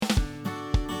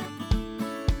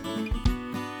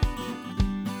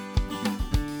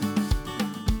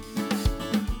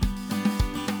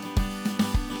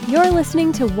You're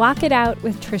listening to Walk It Out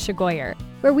with Tricia Goyer,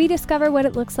 where we discover what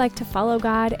it looks like to follow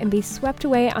God and be swept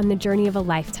away on the journey of a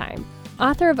lifetime.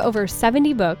 Author of over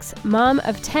 70 books, mom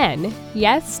of 10,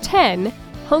 yes, 10,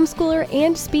 homeschooler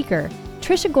and speaker,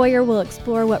 Tricia Goyer will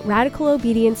explore what radical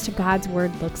obedience to God's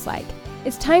word looks like.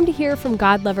 It's time to hear from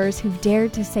God lovers who've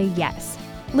dared to say yes.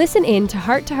 Listen in to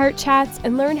heart chats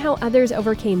and learn how others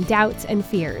overcame doubts and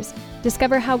fears.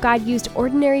 Discover how God used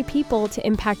ordinary people to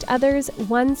impact others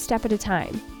one step at a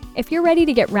time. If you're ready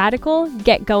to get radical,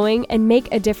 get going, and make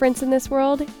a difference in this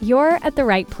world, you're at the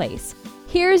right place.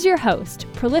 Here's your host,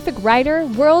 prolific writer,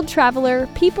 world traveler,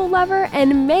 people lover,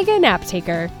 and mega nap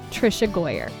taker, Tricia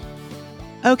Goyer.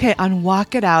 Okay, on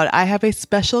Walk It Out, I have a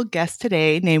special guest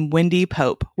today named Wendy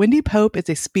Pope. Wendy Pope is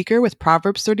a speaker with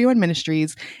Proverbs 31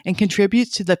 Ministries and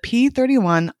contributes to the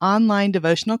P31 online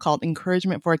devotional called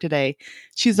Encouragement for Today.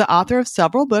 She's the author of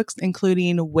several books,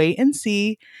 including Wait and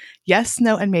See, Yes,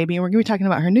 No, and Maybe. And we're going to be talking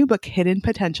about her new book, Hidden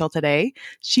Potential, today.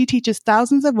 She teaches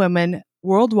thousands of women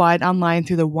worldwide online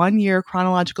through the 1-year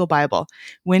chronological Bible.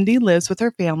 Wendy lives with her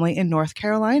family in North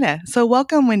Carolina. So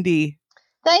welcome, Wendy.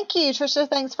 Thank you, Tricia.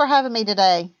 Thanks for having me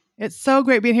today. It's so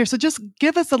great being here. So just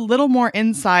give us a little more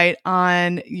insight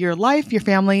on your life, your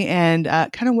family, and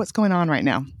kind of what's going on right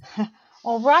now.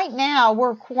 Well, right now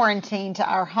we're quarantined to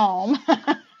our home.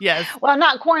 Yes. Well,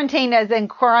 not quarantined as in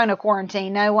corona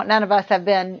quarantine. No, none of us have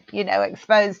been,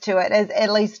 exposed to it.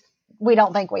 At least we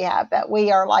don't think we have, but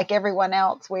we are like everyone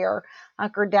else. We are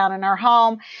hunkered down in our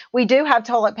home. We do have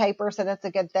toilet paper, so that's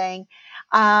a good thing.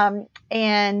 I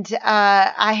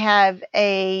have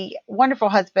a wonderful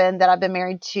husband that I've been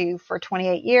married to for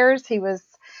 28 years.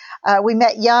 We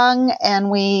met young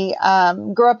and we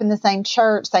grew up in the same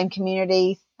church, same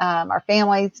community. Our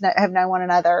families have known one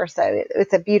another. So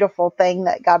it's a beautiful thing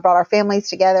that God brought our families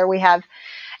together. We have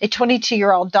a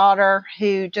 22-year-old daughter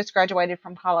who just graduated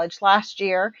from college last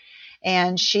year.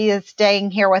 And she is staying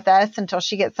here with us until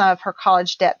she gets some of her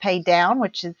college debt paid down,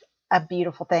 which is a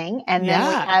beautiful thing. And then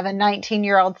we have a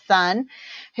 19-year-old son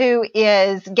who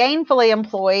is gainfully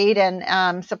employed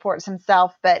and supports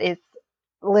himself, but is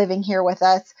living here with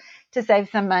us to save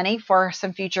some money for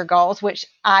some future goals, which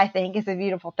I think is a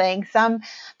beautiful thing. Some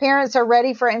parents are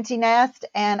ready for empty nest,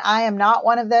 and I am not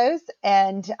one of those.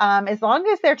 And as long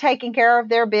as they're taking care of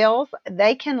their bills,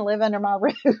 they can live under my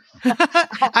roof.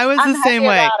 I was the same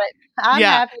way. I'm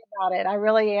happy about it. I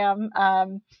really am.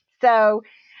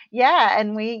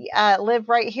 And we live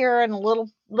right here in a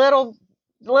little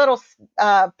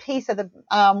piece of the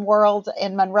world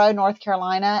in Monroe, North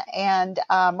Carolina, and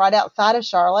right outside of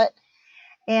Charlotte.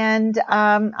 And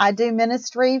I do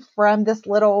ministry from this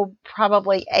little,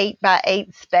 probably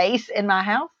 8x8 space in my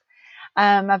house.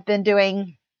 I've been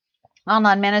doing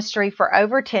online ministry for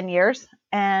over 10 years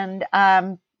and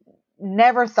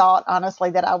never thought,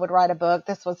 honestly, that I would write a book.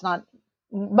 This was not,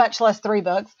 much less 3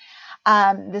 books.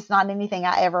 This is not anything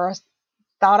I ever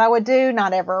thought I would do,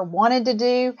 not ever wanted to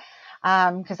do,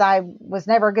 because I was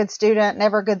never a good student,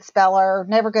 never a good speller,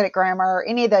 never good at grammar,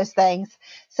 any of those things.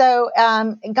 So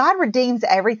God redeems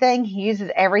everything. He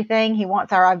uses everything. He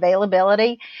wants our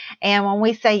availability. And when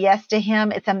we say yes to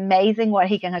him, it's amazing what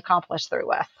he can accomplish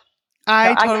through us.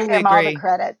 I totally give him agree. all the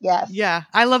credit. Yes. Yeah.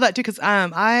 I love that too. Cause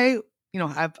I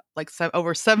have like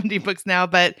over 70 books now,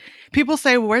 but people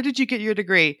say, where did you get your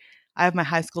degree? I have my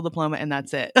high school diploma and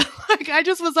that's it. Like I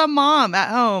just was a mom at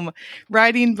home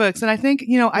writing books. And I think,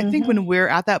 I think when we're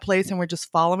at that place and we're just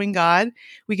following God,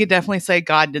 we could definitely say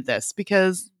God did this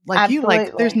because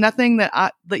there's nothing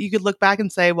that you could look back and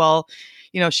say, well,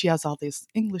 she has all these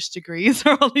English degrees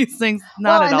or all these things.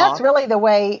 Not at all. And that's really the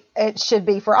way it should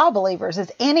be for all believers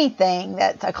is anything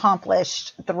that's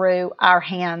accomplished through our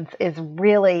hands is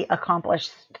really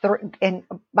accomplished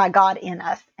by God in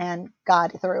us and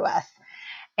God through us.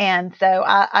 And so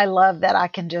I love that I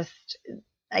can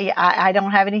I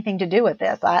don't have anything to do with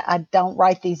this. I don't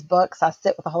write these books. I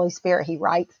sit with the Holy Spirit. He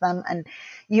writes them. And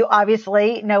you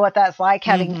obviously know what that's like,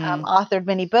 having authored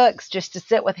many books, just to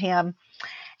sit with him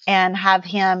and have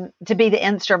him to be the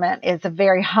instrument is a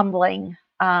very humbling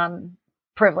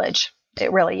privilege.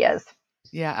 It really is.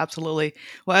 Yeah, absolutely.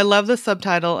 Well, I love the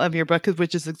subtitle of your book,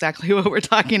 which is exactly what we're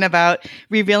talking about,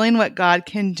 revealing what God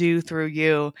can do through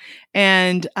you.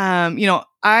 And,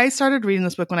 I started reading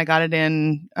this book when I got it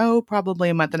in, probably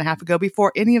a month and a half ago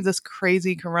before any of this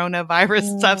crazy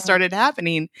coronavirus stuff started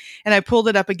happening. And I pulled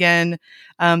it up again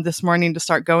this morning to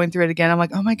start going through it again. I'm like,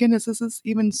 oh my goodness, this is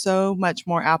even so much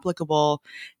more applicable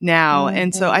now.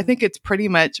 And so I think it's pretty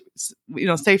much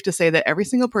safe to say that every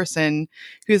single person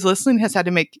who's listening has had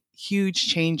to make huge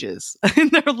changes in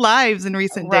their lives in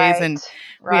recent days. And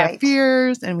we have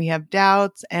fears and we have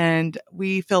doubts, and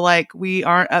we feel like we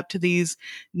aren't up to these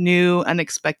new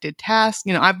unexpected tasks.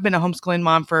 I've been a homeschooling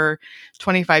mom for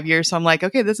 25 years. So I'm like,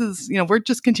 okay, this is, we're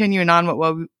just continuing on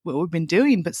what we've been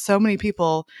doing. But so many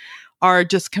people are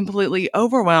just completely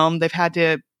overwhelmed. They've had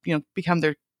to, become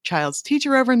their child's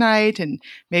teacher overnight and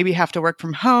maybe have to work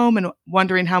from home, and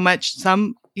wondering how much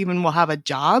some even will have a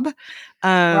job.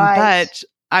 But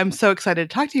I'm so excited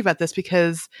to talk to you about this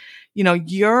because,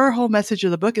 your whole message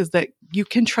of the book is that you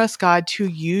can trust God to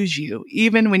use you,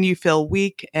 even when you feel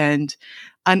weak and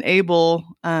unable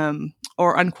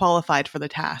or unqualified for the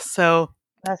task. So,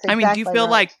 that's exactly do you feel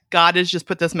like God has just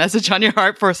put this message on your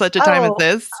heart for such a time as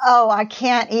this? I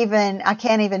can't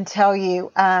even tell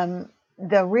you.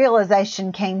 The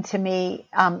realization came to me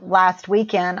last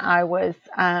weekend. I was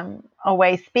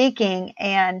away speaking,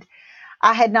 and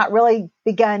I had not really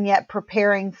begun yet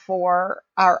preparing for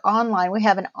our online. We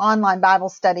have an online Bible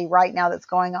study right now that's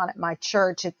going on at my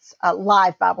church. It's a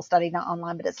live Bible study, not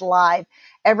online, but it's live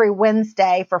every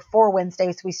Wednesday for 4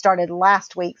 Wednesdays. We started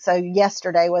last week. So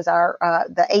yesterday was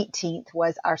the 18th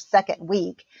was our second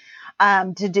week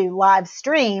to do live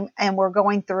stream. And we're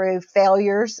going through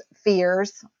failures,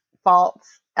 fears,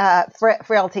 faults,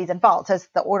 frailties, and faults. That's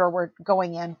the order we're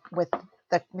going in with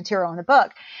the material in the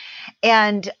book.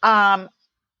 And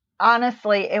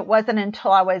honestly, it wasn't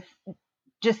until I was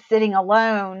just sitting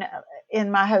alone in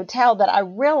my hotel that I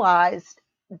realized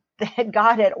that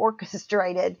God had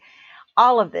orchestrated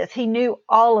all of this. He knew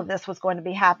all of this was going to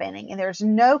be happening. And there's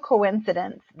no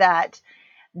coincidence that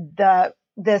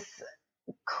this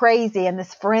crazy and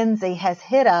this frenzy has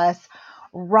hit us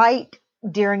right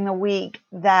during the week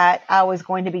that I was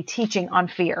going to be teaching on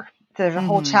fear. So there's a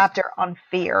whole chapter on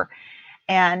fear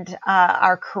and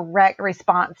our correct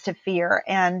response to fear.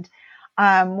 And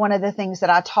one of the things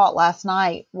that I taught last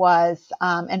night was,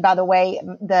 and by the way,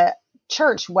 the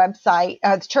church website,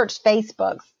 the church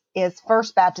Facebook is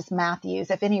First Baptist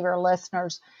Matthews. If any of your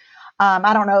listeners,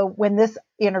 I don't know when this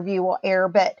interview will air,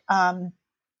 but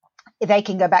they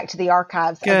can go back to the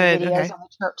archives of the videos on the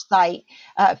church site,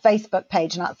 Facebook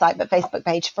page, not site, but Facebook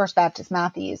page, First Baptist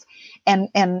Matthews,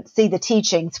 and see the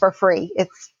teachings for free.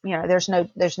 It's, there's no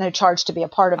charge to be a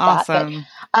part of that. But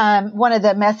one of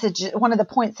the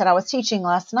points that I was teaching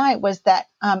last night was that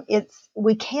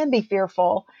we can be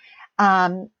fearful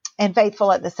and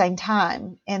faithful at the same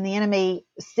time. And the enemy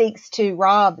seeks to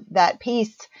rob that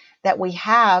peace that we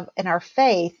have in our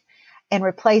faith and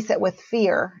replace it with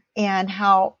fear, and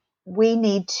how we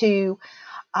need to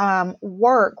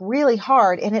work really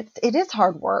hard. And it is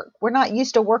hard work. We're not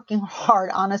used to working hard,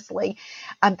 honestly.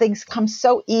 Things come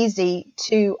so easy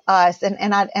to us.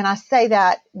 And I say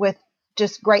that with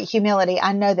just great humility.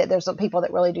 I know that there's some people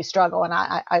that really do struggle, and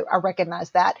I recognize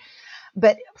that.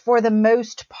 But for the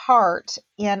most part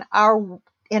in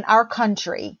our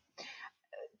country,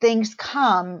 things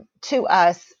come to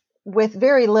us with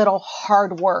very little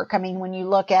hard work. I mean, when you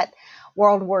look at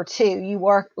World War II,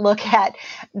 you look at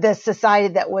the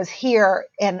society that was here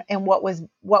and what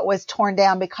was torn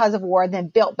down because of war and then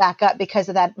built back up because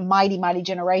of that mighty, mighty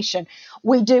generation.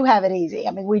 We do have it easy.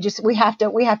 I mean, we have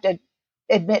to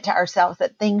admit to ourselves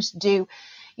that things do,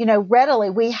 readily.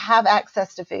 We have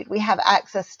access to food. We have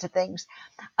access to things.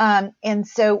 And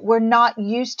so we're not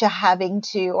used to having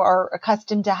to, or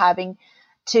accustomed to having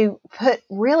to put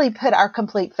our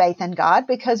complete faith in God,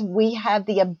 because we have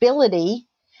the ability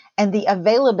and the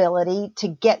availability to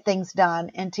get things done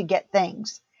and to get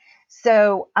things.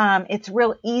 So it's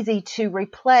real easy to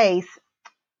replace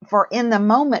for in the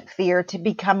moment fear to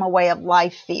become a way of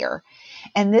life fear.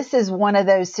 And this is one of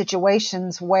those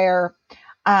situations where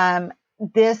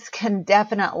this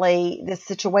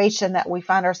situation that we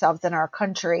find ourselves in our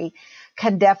country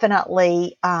can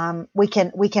definitely, we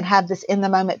can have this in the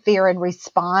moment fear and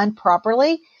respond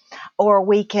properly, or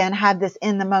we can have this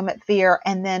in the moment fear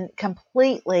and then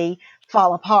completely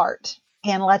fall apart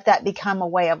and let that become a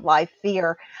way of life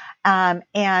fear.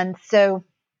 And so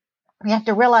we have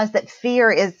to realize that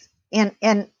fear is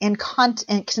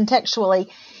contextually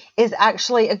is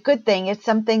actually a good thing. It's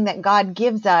something that God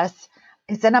gives us.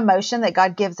 It's an emotion that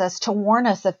God gives us to warn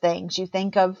us of things. You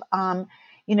think of,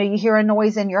 you hear a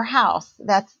noise in your house.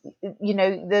 That's,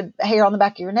 the hair on the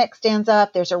back of your neck stands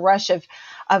up. There's a rush of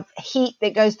heat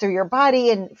that goes through your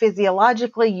body, and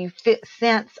physiologically you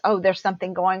sense, oh, there's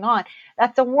something going on.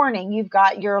 That's a warning. You've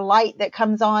got your light that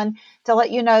comes on to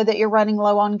let you know that you're running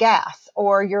low on gas,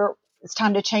 or your it's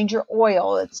time to change your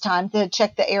oil. It's time to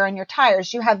check the air in your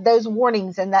tires. You have those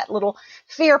warnings, and that little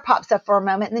fear pops up for a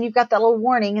moment, and then you've got that little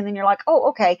warning, and then you're like, oh,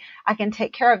 okay, I can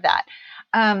take care of that.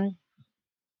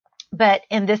 But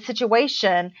in this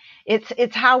situation,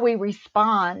 it's how we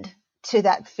respond to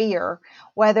that fear,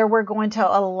 whether we're going to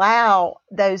allow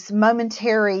those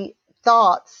momentary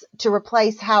thoughts to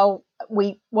replace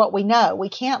what we know. We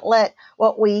can't let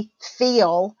what we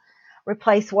feel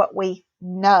replace what we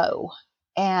know.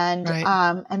 And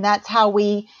Right. and that's how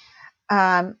we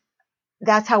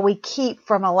keep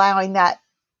from allowing that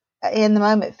in the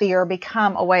moment fear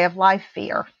become a way of life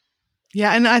fear.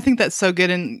 Yeah, and I think that's so good.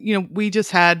 And we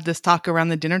just had this talk around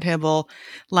the dinner table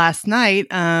last night.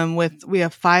 We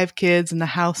have 5 kids in the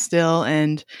house still,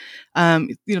 and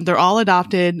they're all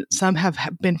adopted. Some have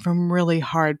been from really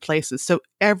hard places, so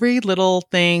every little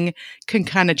thing can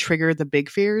kind of trigger the big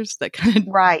fears that kind of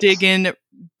Right. dig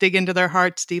into their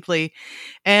hearts deeply.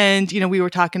 And we were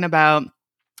talking about.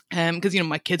 Because,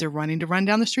 my kids are run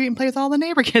down the street and play with all the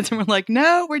neighbor kids. And we're like,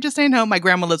 no, we're just staying home. My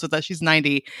grandma lives with us. She's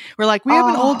 90. We're like, we have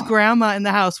an old grandma in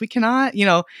the house. We cannot,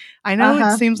 I know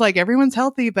it seems like everyone's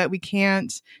healthy, but we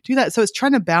can't do that. So it's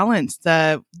trying to balance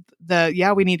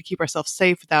we need to keep ourselves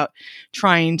safe without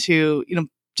trying to,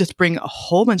 just bring a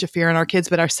whole bunch of fear in our kids.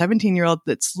 But our 17-year-old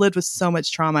that's lived with so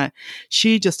much trauma,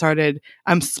 she just started,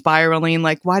 I'm spiraling,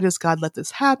 like, why does God let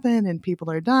this happen? And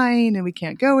people are dying and we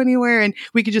can't go anywhere. And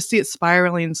we could just see it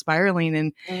spiraling and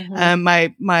spiraling. And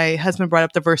my husband brought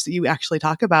up the verse that you actually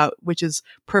talk about, which is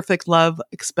perfect love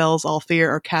expels all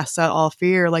fear or casts out all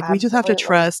fear. Like, Absolutely. we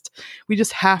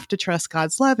just have to trust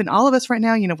God's love. And all of us right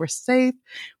now, we're safe,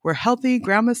 we're healthy,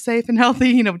 grandma's safe and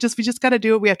healthy, we just got to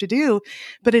do what we have to do.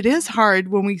 But it is hard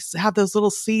when we have those little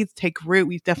seeds take root.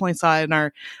 We definitely saw it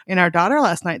in our daughter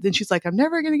last night. Then she's like, I'm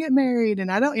never going to get married.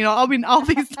 And I don't, all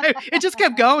these times, it just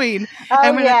kept going.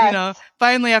 And when,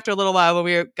 finally after a little while, when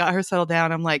we got her settled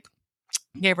down, I'm like,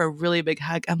 gave her a really big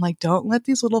hug. I'm like, don't let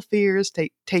these little fears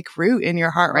take root in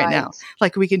your heart right now.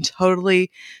 Like, we can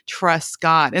totally trust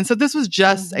God. And so this was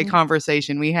just a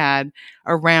conversation we had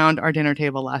around our dinner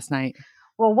table last night.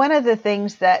 Well, one of the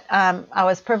things that I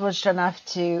was privileged enough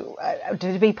to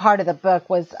be part of the book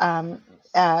was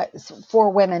 4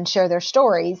 women share their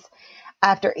stories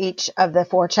after each of the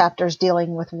 4 chapters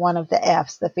dealing with one of the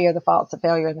F's, the fear, the faults, the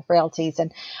failure, and the frailties.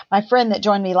 And my friend that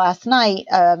joined me last night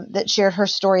that shared her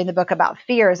story in the book about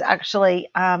fear is actually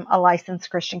a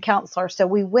licensed Christian counselor. So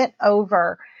we went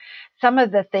over some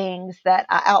of the things that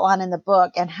I outline in the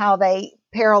book and how they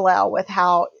parallel with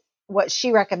what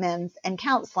she recommends in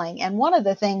counseling. And one of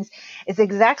the things is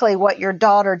exactly what your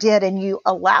daughter did and you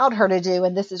allowed her to do.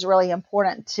 And this is really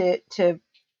important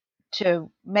to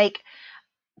make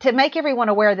everyone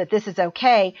aware that this is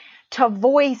okay, to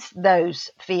voice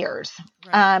those fears.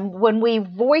 Right. When we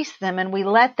voice them and we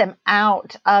let them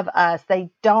out of us,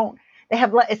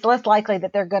 it's less likely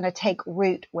that they're going to take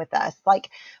root with us. Like,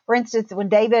 for instance, when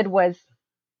David was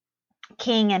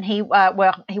king, and he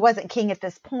wasn't king at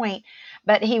this point,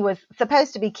 but he was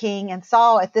supposed to be king, and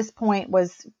Saul at this point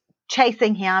was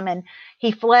chasing him, and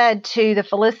he fled to the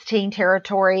Philistine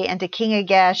territory and to King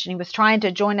Agesh, and he was trying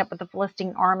to join up with the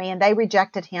Philistine army, and they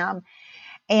rejected him.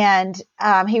 And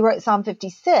he wrote Psalm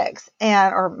 56,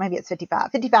 or maybe it's 55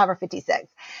 or 56,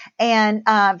 and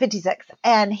 56,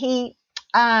 and he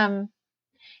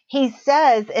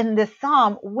says in this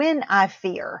psalm, when I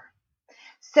fear.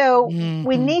 So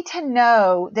we need to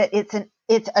know that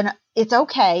it's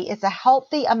okay. It's a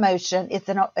healthy emotion. It's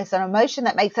an emotion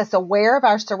that makes us aware of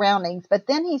our surroundings. But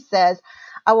then he says,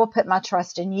 I will put my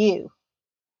trust in you.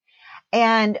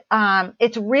 And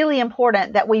it's really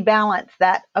important that we balance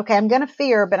that. Okay, I'm going to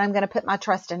fear, but I'm going to put my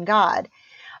trust in God.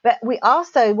 But we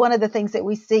also, one of the things that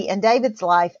we see in David's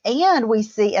life and we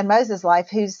see in Moses' life,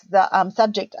 who's the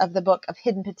subject of the book of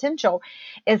Hidden Potential,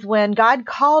 is when God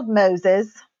called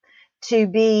Moses to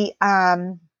be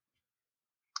the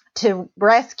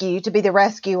rescuer, to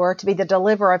be the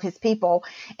deliverer of his people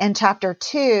in chapter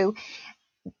 2,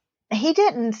 he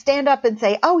didn't stand up and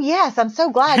say, oh yes, I'm so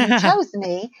glad you chose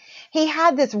me. He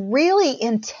had this really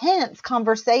intense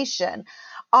conversation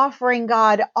offering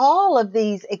God all of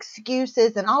these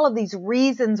excuses and all of these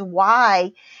reasons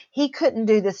why he couldn't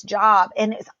do this job.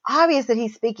 And it's obvious that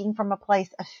he's speaking from a place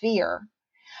of fear.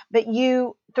 But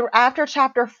after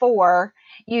chapter 4,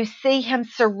 you see him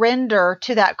surrender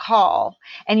to that call.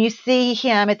 And you see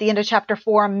him at the end of chapter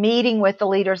 4 meeting with the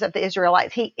leaders of the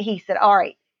Israelites. He said, all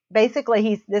right,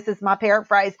 basically, this is my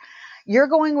paraphrase. You're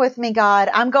going with me, God.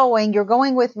 I'm going. You're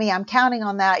going with me. I'm counting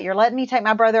on that. You're letting me take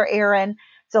my brother Aaron.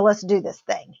 So let's do this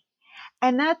thing.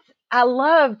 And I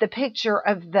love the picture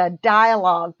of the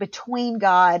dialogue between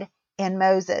God in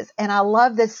Moses. And I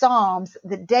love the Psalms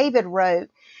that David wrote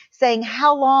saying,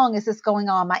 how long is this going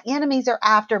on? My enemies are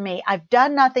after me. I've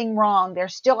done nothing wrong.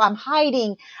 I'm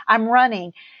hiding. I'm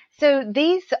running. So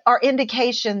these are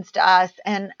indications to us,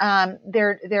 and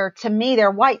they're to me, they're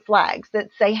white flags that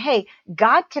say, hey,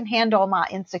 God can handle my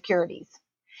insecurities.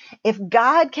 If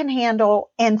God can handle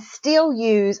and still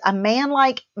use a man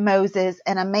like Moses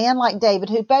and a man like David,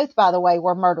 who both, by the way,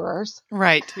 were murderers.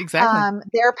 Right, exactly.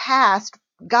 Their past,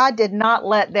 God did not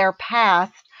let their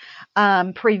past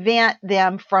prevent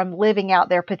them from living out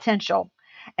their potential.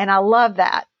 And I love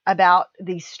that about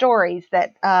these stories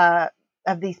that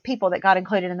of these people that God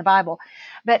included in the Bible.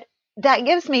 But that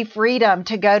gives me freedom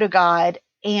to go to God.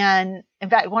 And in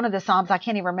fact, one of the Psalms, I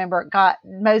can't even remember,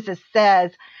 Moses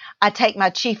says, I take my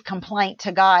chief complaint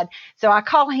to God. So I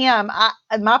call him,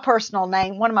 my personal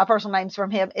name, one of my personal names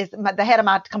from him is the head of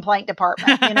my complaint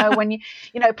department. When you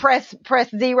press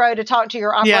 0 to talk to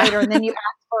your operator, and then you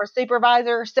ask for a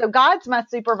supervisor. So God's my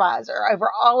supervisor over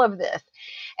all of this.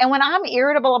 And when I'm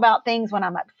irritable about things, when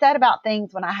I'm upset about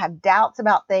things, when I have doubts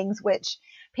about things, which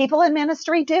people in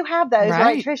ministry do have those,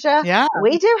 right, Tricia? Yeah.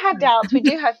 We do have doubts. We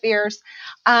do have fears.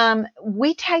 I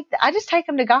just take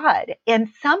them to God. And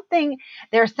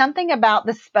there's something about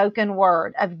the spoken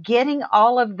word of getting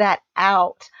all of that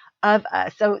out of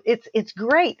us. So it's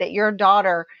great that your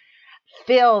daughter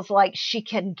feels like she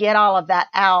can get all of that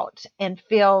out and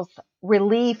feels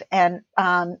relief and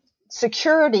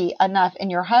security enough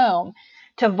in your home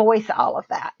to voice all of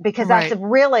that, because that's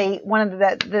really one of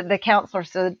the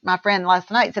counselors said, my friend last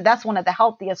night said, that's one of the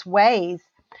healthiest ways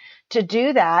to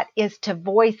do that is to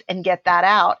voice and get that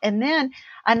out. And then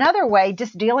another way,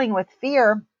 just dealing with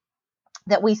fear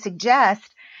that we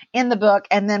suggest in the book,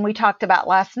 and then we talked about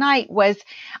last night, was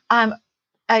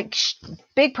a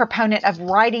big proponent of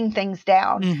writing things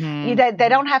down. Mm-hmm. They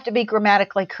don't have to be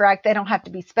grammatically correct. They don't have to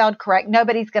be spelled correct.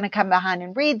 Nobody's going to come behind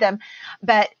and read them.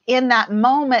 But in that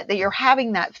moment that you're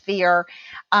having that fear,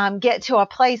 get to a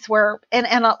place where,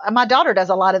 and my daughter does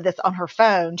a lot of this on her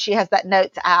phone. She has that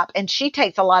notes app, and she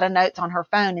takes a lot of notes on her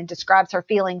phone and describes her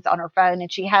feelings on her phone,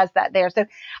 and she has that there. So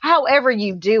however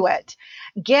you do it,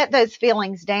 get those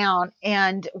feelings down.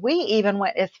 And we even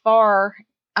went as far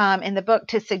in the book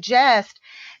to suggest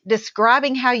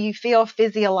describing how you feel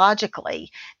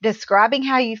physiologically, describing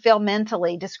how you feel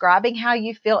mentally, describing how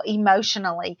you feel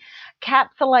emotionally.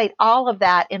 Capsulate all of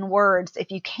that in words if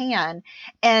you can,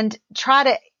 and try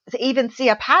to even see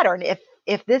a pattern.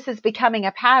 If this is becoming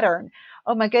a pattern,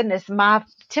 oh my goodness, my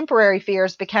temporary fear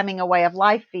is becoming a way of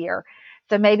life fear.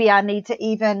 So maybe I need to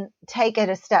even take it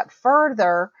a step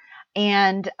further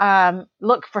and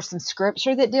look for some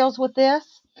scripture that deals with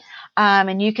this.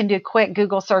 And you can do quick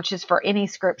Google searches for any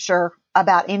scripture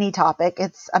about any topic.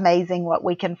 It's amazing what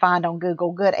we can find on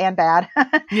Google, good and bad.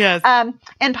 Yes.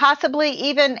 And possibly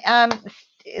even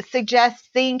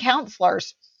suggest seeing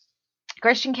counselors,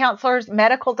 Christian counselors,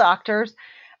 medical doctors,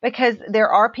 because there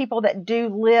are people that do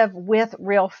live with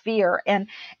real fear, and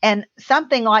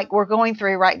something like we're going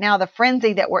through right now, the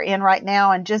frenzy that we're in right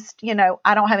now, and just,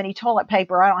 I don't have any toilet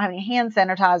paper, I don't have any hand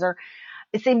sanitizer.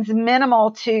 It seems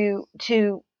minimal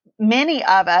to many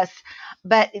of us,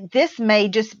 but this may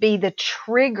just be the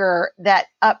trigger that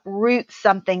uproots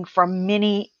something from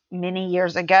many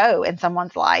years ago in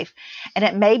someone's life. And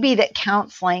it may be that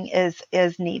counseling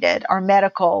is needed, or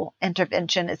medical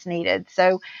intervention is needed.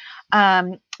 So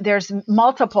there's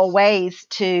multiple ways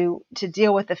to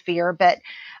deal with the fear, but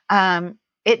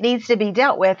it needs to be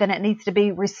dealt with, and it needs to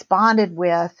be responded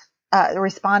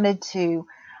to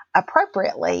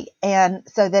appropriately, and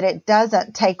so that it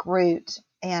doesn't take root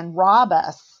and rob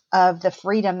us of the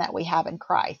freedom that we have in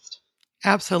Christ.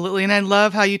 Absolutely. And I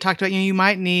love how you talked about, you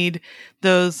might need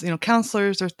those,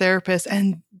 counselors or therapists,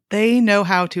 and they know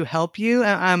how to help you.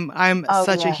 I'm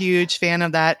such a huge fan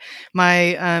of that.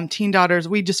 My teen daughters,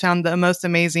 we just found the most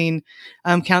amazing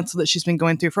counsel that she's been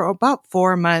going through for about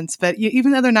 4 months. But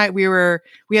even the other night we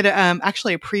had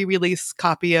actually a pre-release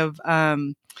copy of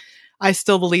I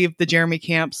Still Believe, the Jeremy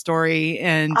Camp story.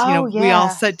 And, we all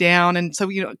sat down. And so,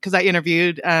 because I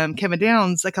interviewed Kevin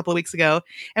Downs a couple of weeks ago,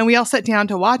 and we all sat down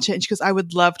to watch it. And she goes, I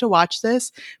would love to watch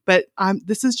this, but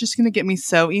this is just going to get me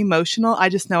so emotional. I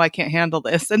just know I can't handle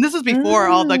this. And this is before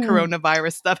all the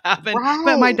coronavirus stuff happened. Right.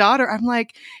 But my daughter,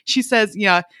 she says,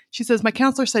 my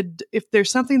counselor said, if there's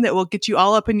something that will get you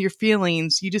all up in your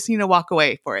feelings, you just need to walk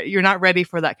away for it. You're not ready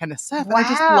for that kind of stuff. Wow. And I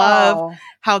just love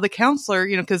how the counselor,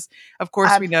 because of course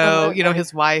Absolutely. we know,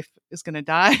 his wife is going to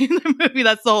die in the movie.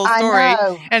 That's the whole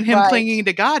story. And him clinging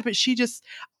to God. But she's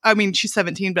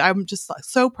 17, but I'm just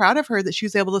so proud of her that she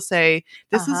was able to say,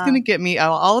 this is going to get me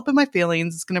all up in my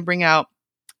feelings. It's going to bring out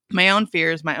my own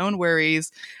fears, my own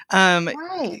worries,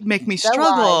 Right. make me So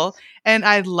struggle. right. And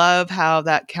I love how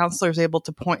that counselor is able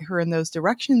to point her in those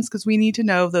directions, because we need to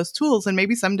know those tools. And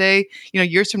maybe someday,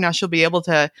 years from now, she'll be able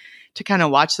to kind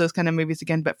of watch those kind of movies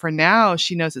again. But for now,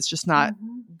 she knows it's just not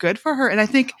Mhm. good for her. And I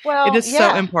think it Well, is so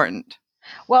yeah. important.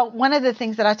 Well, one of the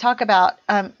things that I talk about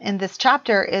in this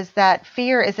chapter is that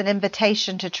fear is an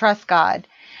invitation to trust God.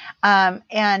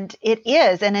 And it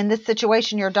is. And in this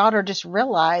situation, your daughter just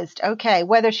realized, okay,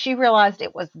 whether she realized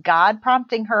it was God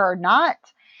prompting her or not,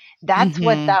 that's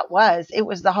what Mm-hmm. that was. It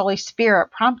was the Holy Spirit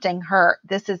prompting her.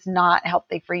 This is not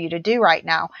healthy for you to do right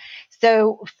now.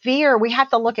 So fear, we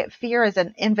have to look at fear as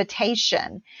an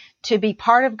invitation to be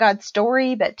part of God's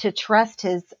story, but to trust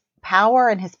his power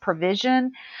and his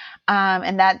provision.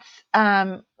 And that's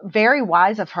very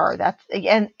wise of her. That's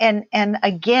and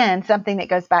again, something that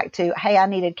goes back to, hey, I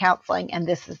needed counseling, and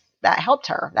that helped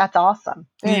her. That's awesome.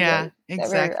 Very, Yeah, very, very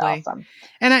exactly. awesome.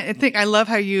 And I think I love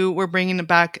how you were bringing it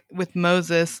back with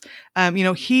Moses.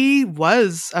 He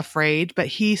was afraid, but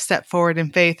he stepped forward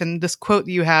in faith. And this quote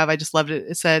that you have, I just loved it.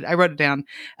 It said, I wrote it down.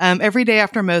 Every day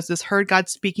after Moses heard God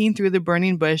speaking through the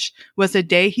burning bush was a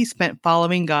day he spent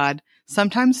following God,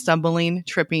 sometimes stumbling,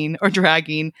 tripping, or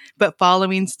dragging, but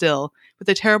following still. With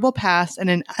a terrible past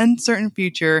and an uncertain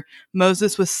future,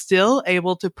 Moses was still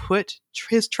able to put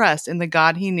his trust in the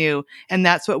God he knew. And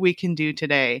that's what we can do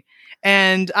today.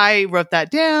 And I wrote that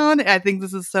down. I think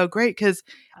this is so great because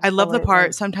I love the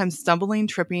part, sometimes stumbling,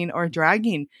 tripping, or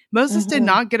dragging. Moses did Mm-hmm.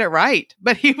 not get it right,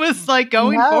 but he was like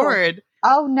going No. forward.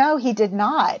 Oh no, he did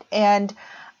not. And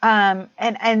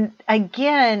again,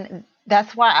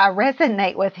 that's why I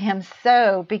resonate with him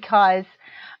so, because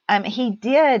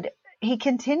he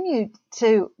continued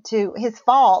to his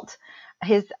fault,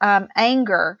 his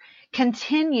anger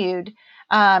continued.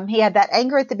 He had that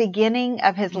anger at the beginning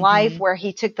of his life Mm-hmm. where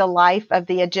he took the life of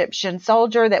the Egyptian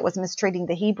soldier that was mistreating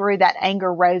the Hebrew. That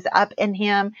anger rose up in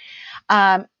him.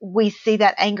 We see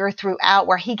that anger throughout,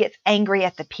 where he gets angry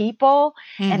at the people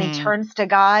and he Mm-hmm. turns to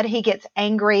God. He gets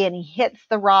angry and he hits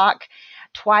the rock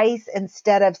twice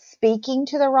instead of speaking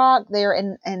to the rock there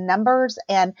in Numbers.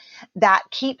 And that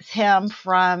keeps him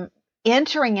from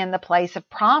entering in the place of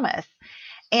promise.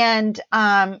 And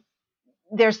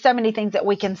there's so many things that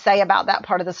we can say about that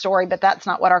part of the story, but that's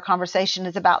not what our conversation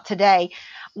is about today.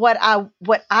 What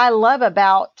I love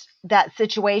about that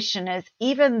situation is,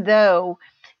 even though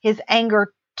his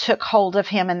anger took hold of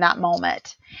him in that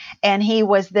moment, and he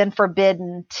was then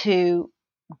forbidden to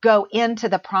go into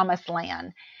the promised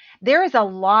land, there is a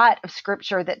lot of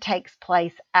scripture that takes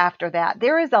place after that.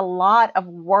 There is a lot of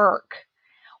work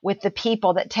with the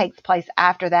people that takes place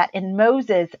after that. And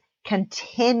Moses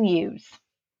continues,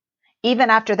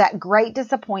 even after that great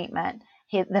disappointment,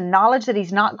 the knowledge that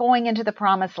he's not going into the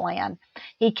promised land,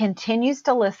 he continues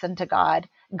to listen to God.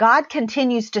 God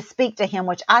continues to speak to him,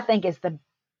 which I think is the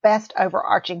best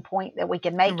overarching point that we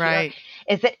can make here, Right.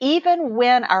 is that even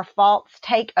when our faults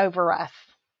take over us,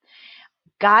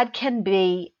 God's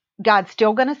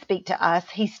still going to speak to us.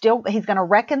 He's going to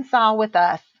reconcile with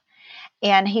us,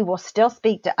 and he will still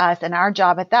speak to us. And our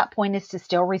job at that point is to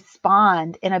still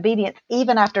respond in obedience,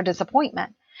 even after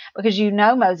disappointment. Because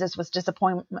Moses was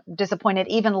disappointed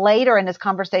even later in his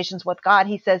conversations with God.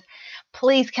 He says,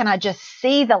 please, can I just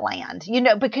see the land?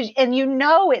 Because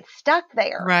it's stuck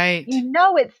there. Right.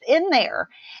 It's in there.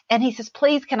 And he says,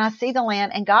 please, can I see the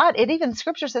land? And God,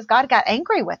 scripture says God got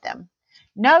angry with him.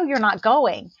 No, you're not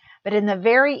going. But in the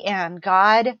very end,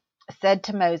 God said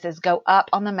to Moses, go up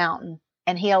on the mountain.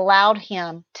 And he allowed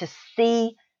him to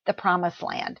see the promised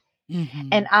land. Mm-hmm.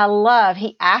 And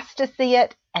he asked to see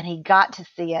it, and he got to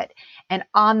see it. And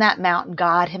on that mountain,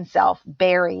 God himself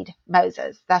buried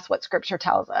Moses. That's what scripture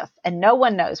tells us. And no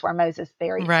one knows where Moses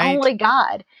buried, right. Only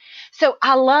God. So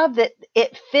I love that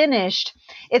it finished.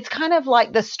 It's kind of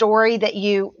like the story that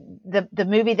the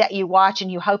movie that you watch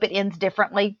and you hope it ends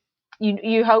differently.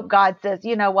 You hope God says,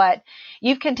 you know what,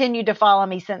 you've continued to follow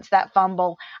me since that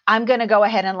fumble. I'm going to go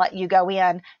ahead and let you go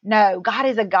in. No, God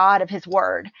is a God of his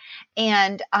word.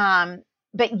 And,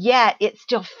 but yet it's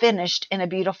still finished in a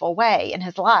beautiful way in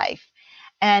his life.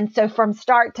 And so from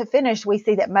start to finish, we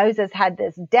see that Moses had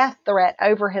this death threat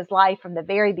over his life from the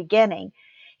very beginning.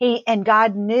 And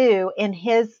God knew in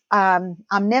his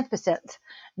omnipotence,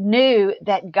 knew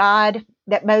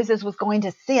that Moses was going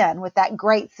to sin with that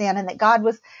great sin, and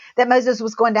that Moses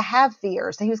was going to have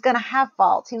fears. He was going to have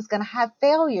faults. He was going to have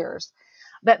failures.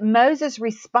 But Moses'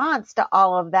 response to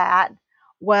all of that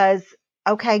was,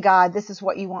 okay, God, this is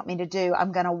what you want me to do.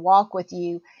 I'm going to walk with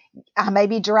you. I may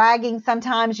be dragging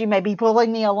sometimes. You may be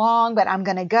pulling me along, but I'm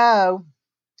going to go.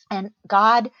 And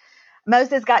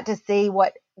Moses got to see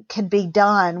what can be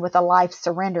done with a life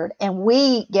surrendered. And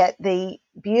we get the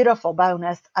beautiful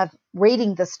bonus of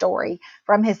reading the story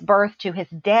from his birth to his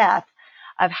death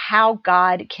of how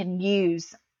God can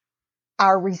use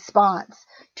our response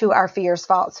to our fears,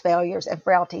 faults, failures, and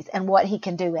frailties, and what he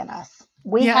can do in us.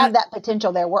 We have that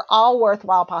potential there. We're all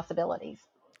worthwhile possibilities.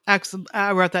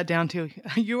 I wrote that down too.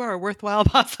 You are a worthwhile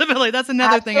possibility. That's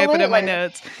another thing I put in my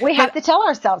notes. We have to tell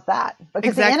ourselves that,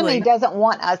 because the enemy doesn't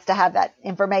want us to have that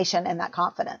information and that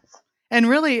confidence. And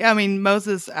really, I mean,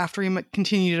 Moses, after he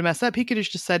continued to mess up, he could have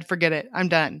just said, forget it. I'm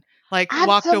done. Like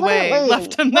walked away,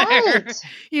 left him there,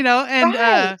 you know, and,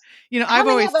 How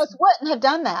many of us wouldn't have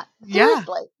done that?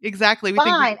 Seriously. Yeah, exactly.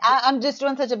 Fine. I'm just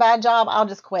doing such a bad job. I'll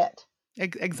just quit.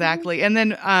 Exactly. Mm-hmm. And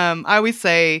then, I always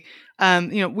say,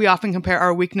 we often compare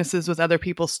our weaknesses with other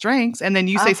people's strengths. And then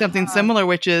you say something similar,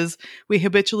 which is we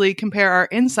habitually compare our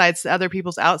insides to other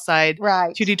people's outside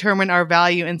to determine our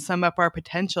value and sum up our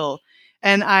potential.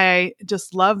 And I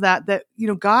just love that,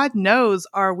 God knows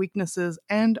our weaknesses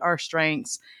and our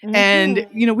strengths. Mm-hmm. And,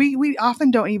 we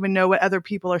often don't even know what other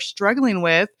people are struggling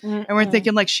with. Mm-hmm. And we're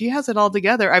thinking like, she has it all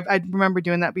together. I remember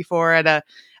doing that before at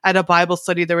a Bible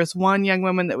study. There was one young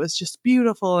woman that was just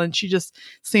beautiful, and she just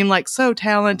seemed like so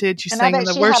talented. She sang in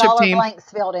the worship had all team. Her blanks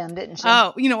filled in, didn't she?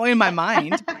 Oh, in my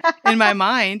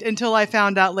mind, until I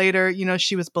found out later,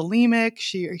 she was bulimic.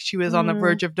 She was on the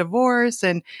verge of divorce.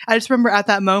 And I just remember at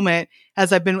that moment,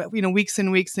 as I've been, weeks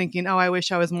and weeks thinking, oh, I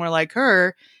wish I was more like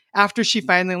her. After she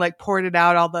finally poured it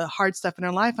out, all the hard stuff in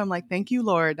her life, I'm like, thank you,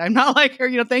 Lord. I'm not like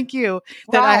her. Thank you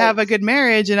that I have a good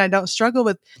marriage and I don't struggle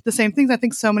with the same things. I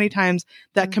think so many times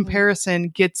that comparison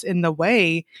gets in the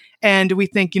way, and we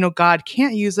think, God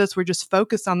can't use us. We're just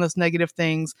focused on those negative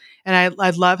things. And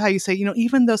I love how you say,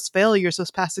 even those failures, those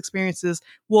past experiences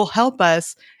will help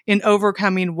us in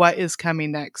overcoming what is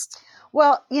coming next.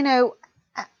 Well,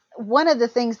 one of the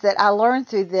things that I learned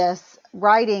through this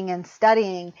writing and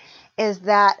studying is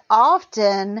that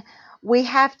often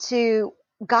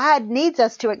God needs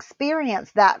us to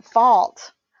experience that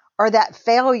fault or that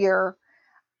failure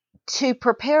to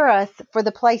prepare us for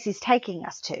the place he's taking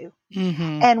us to.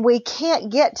 Mm-hmm. And we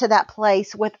can't get to that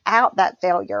place without that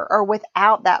failure or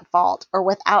without that fault or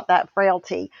without that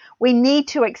frailty. We need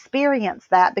to experience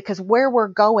that, because where we're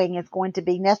going is going to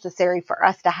be necessary for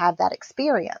us to have that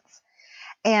experience.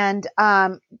 And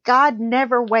God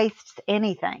never wastes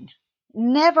anything.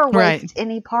 Never waste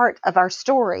any part of our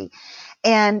story.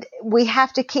 And we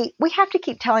have to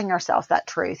keep telling ourselves that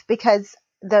truth, because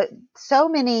so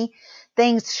many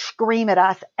things scream at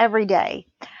us every day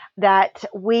that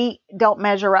we don't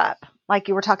measure up. Like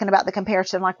you were talking about the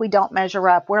comparison, like we don't measure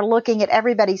up. We're looking at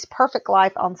everybody's perfect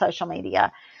life on social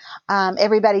media.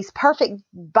 Everybody's perfect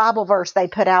Bible verse they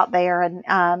put out there.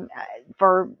 And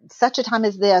for such a time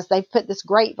as this, they've put this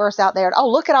great verse out there.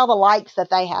 Oh, look at all the likes that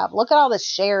they have. Look at all the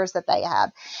shares that they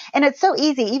have. And it's so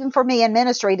easy, even for me in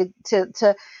ministry,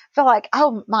 to feel like,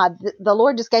 oh the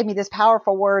Lord just gave me this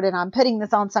powerful word, and I'm putting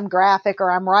this on some graphic, or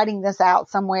I'm writing this out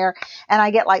somewhere, and I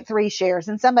get 3 shares.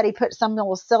 And somebody put some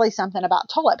little silly something about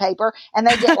toilet paper, and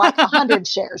they get 100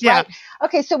 shares, right?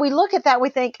 Okay, so we look at that, we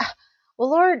think, well,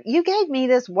 Lord, you gave me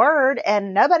this word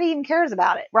and nobody even cares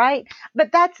about it, right?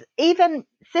 But that's even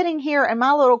sitting here in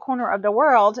my little corner of the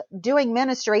world doing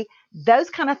ministry,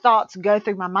 those kind of thoughts go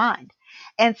through my mind.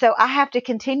 And so I have to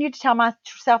continue to tell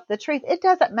myself the truth. It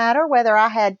doesn't matter whether I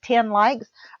had 10 likes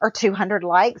or 200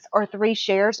 likes or 3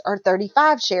 shares or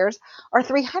 35 shares or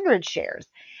 300 shares.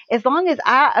 As long as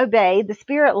I obey, the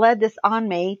Spirit led this on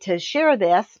me to share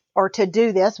this or to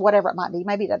do this, whatever it might be.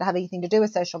 Maybe it doesn't have anything to do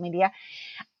with social media.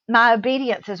 My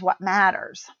obedience is what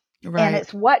matters. Right. And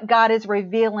it's what God is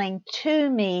revealing to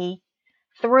me,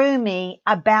 through me,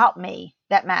 about me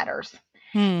that matters.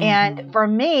 Mm-hmm. And for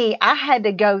me, I had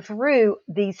to go through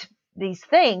these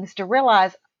things to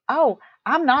realize, oh,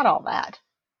 I'm not all that.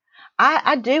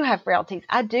 I do have frailties.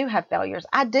 I do have failures.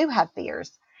 I do have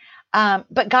fears.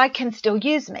 But God can still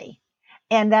use me.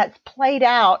 And that's played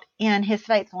out in his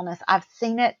faithfulness. I've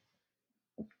seen it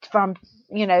from,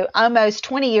 almost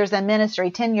 20 years in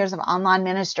ministry, 10 years of online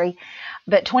ministry,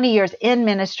 but 20 years in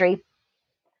ministry,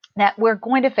 that we're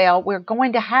going to fail. We're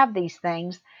going to have these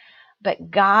things, but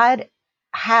God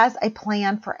has a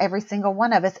plan for every single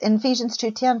one of us. In Ephesians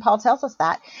 2:10, Paul tells us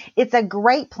that it's a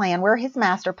great plan. We're his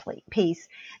masterpiece,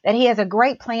 that he has a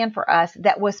great plan for us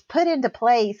that was put into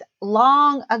place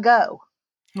long ago.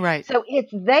 Right. So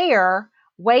it's there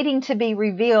waiting to be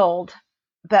revealed,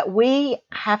 but we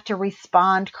have to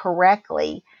respond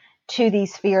correctly to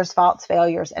these fears, faults,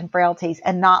 failures, and frailties,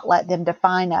 and not let them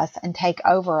define us and take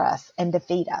over us and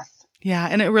defeat us. Yeah.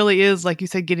 And it really is, like you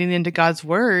said, getting into God's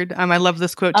word. I love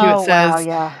this quote too. Oh, It says, wow,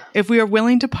 yeah. if we are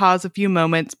willing to pause a few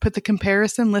moments, put the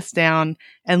comparison list down,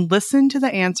 and listen to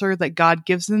the answer that God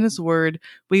gives in his word,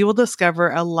 we will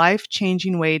discover a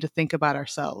life-changing way to think about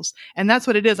ourselves. And that's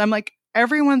what it is. I'm like,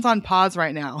 everyone's on pause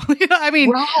right now. Right,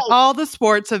 All the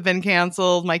sports have been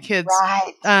canceled. My kids'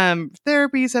 right.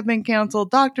 therapies have been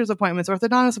canceled. Doctor's appointments,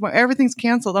 orthodontist appointments, everything's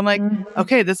canceled. I'm like, Mhm.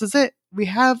 okay, this is it. We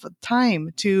have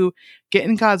time to get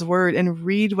in God's word and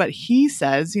read what he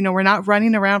says. We're not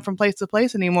running around from place to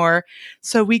place anymore.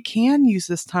 So we can use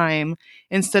this time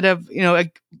instead of,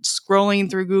 scrolling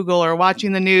through Google or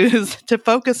watching the news to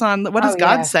focus on what does Oh,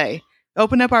 God yes. say?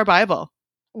 Open up our Bible.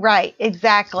 Right,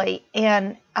 exactly.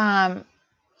 And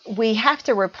we have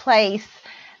to replace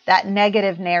that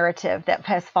negative narrative that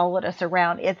has followed us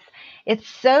around. It's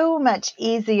so much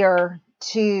easier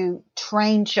to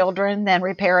train children than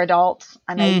repair adults.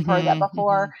 I know you've heard that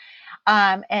before.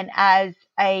 And as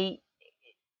an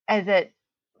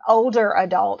older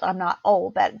adult, I'm not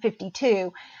old, but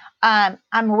 52, I'm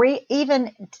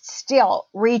even still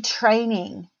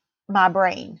retraining my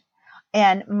brain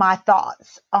and my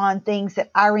thoughts on things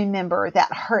that I remember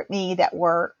that hurt me, that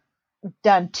were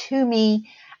done to me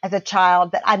as a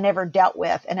child that I never dealt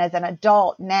with. And as an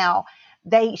adult now,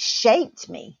 they shaped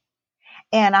me.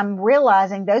 And I'm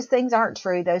realizing those things aren't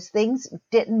true. Those things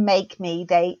didn't make me.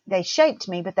 They shaped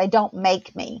me, but they don't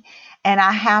make me. And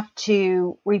I have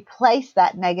to replace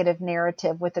that negative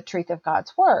narrative with the truth of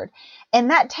God's word.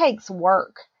 And that takes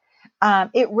work.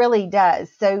 It really does.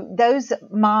 So those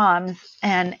moms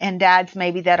and dads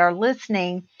maybe that are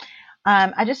listening,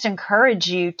 I just encourage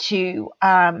you to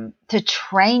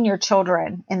train your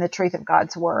children in the truth of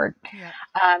God's word.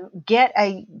 Yeah. Get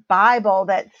a Bible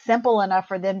that's simple enough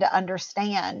for them to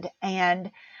understand and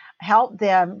help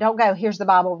them. Don't go, here's the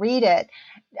Bible, read it.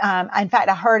 In fact,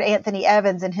 I heard Anthony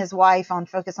Evans and his wife on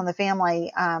Focus on the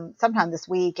Family sometime this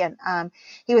week, and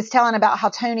he was telling about how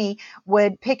Tony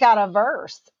would pick out a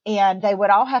verse, and they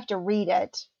would all have to read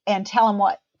it and tell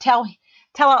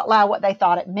out loud what they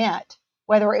thought it meant,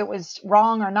 whether it was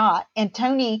wrong or not. And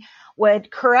Tony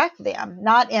would correct them,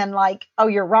 not in like, oh,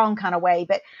 you're wrong kind of way,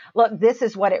 but look, this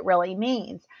is what it really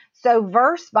means. So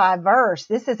verse by verse,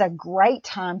 this is a great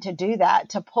time to do that,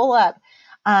 to pull up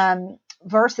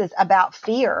verses about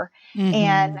fear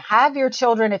and have your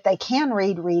children, if they can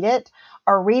read it,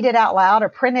 or read it out loud, or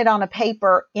print it on a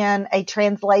paper in a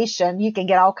translation. You can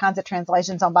get all kinds of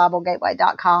translations on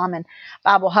BibleGateway.com and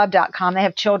BibleHub.com. They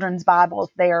have children's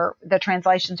Bibles there. The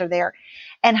translations are there.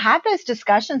 And have those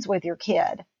discussions with your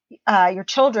your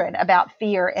children about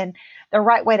fear and the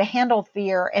right way to handle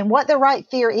fear and what the right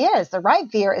fear is. The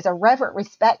right fear is a reverent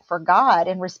respect for God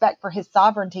and respect for his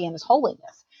sovereignty and his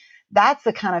holiness. That's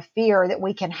the kind of fear that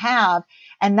we can have.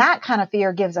 And that kind of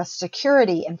fear gives us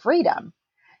security and freedom.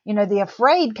 The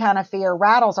afraid kind of fear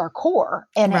rattles our core,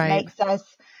 and it makes us,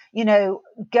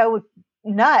 go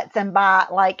nuts and buy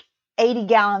like 80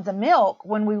 gallons of milk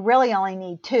when we really only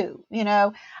need 2.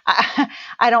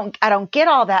 I don't get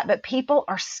all that, but people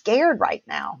are scared right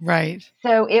now. Right.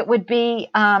 So it would be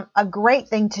a great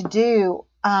thing to do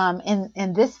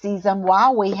in this season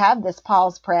while we have this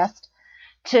pause pressed,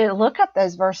 to look up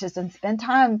those verses and spend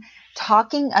time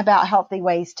talking about healthy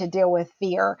ways to deal with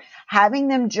fear, having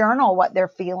them journal what they're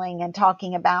feeling and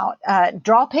talking about,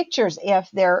 draw pictures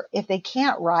if they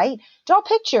can't write, draw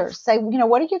pictures. Say,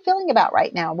 what are you feeling about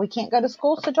right now? We can't go to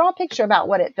school, so draw a picture about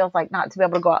what it feels like not to be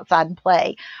able to go outside and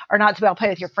play, or not to be able to play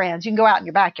with your friends. You can go out in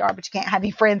your backyard, but you can't have any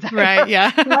friends over, right?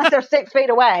 Yeah. unless they're 6 feet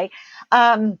away.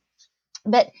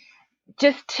 But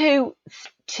just to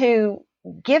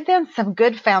give them some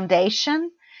good foundation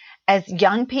as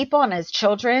young people and as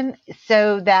children,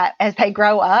 so that as they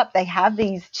grow up, they have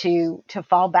these to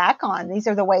fall back on. These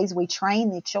are the ways we train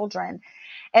the children.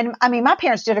 And I mean, my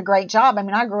parents did a great job. I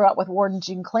mean, I grew up with Ward and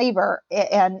June Cleaver,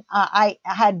 and I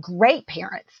had great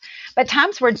parents, but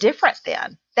times were different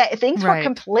then. Things were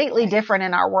completely different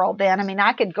in our world then. I mean,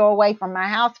 I could go away from my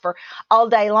house for all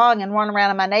day long and run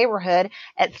around in my neighborhood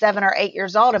at 7 or 8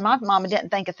 years old, and my mama didn't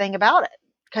think a thing about it.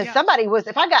 Because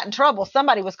if I got in trouble,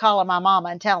 somebody was calling my mama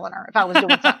and telling her if I was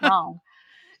doing something wrong.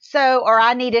 So, or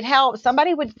I needed help,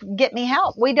 somebody would get me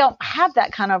help. We don't have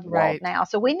that kind of world now.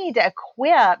 So we need to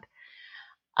equip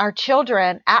our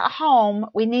children at home.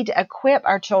 We need to equip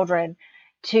our children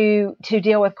to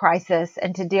deal with crisis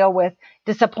and to deal with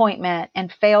disappointment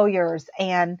and failures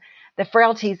and the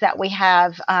frailties that we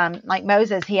have. Like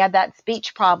Moses, he had that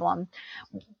speech problem.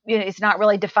 It's not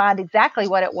really defined exactly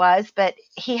what it was, but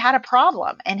he had a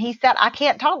problem, and he said, I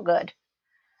can't talk good.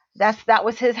 That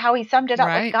was how he summed it up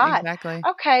with Right. God. Exactly.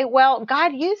 Okay, well,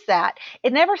 God used that.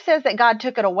 It never says that God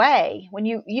took it away.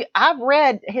 When I've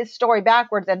read his story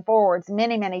backwards and forwards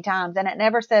many, many times, and it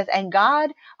never says, and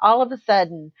God all of a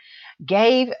sudden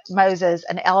gave Moses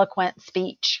an eloquent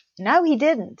speech. No, he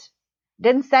didn't.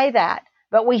 Didn't say that.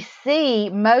 But we see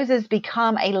Moses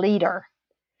become a leader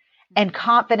and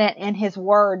confident in his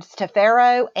words to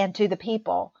Pharaoh and to the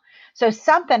people. So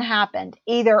something happened.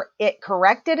 Either it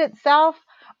corrected itself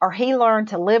or he learned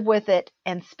to live with it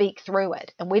and speak through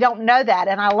it. And we don't know that.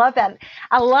 And I love that.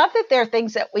 I love that there are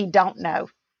things that we don't know.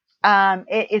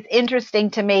 It's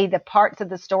interesting to me, the parts of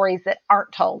the stories that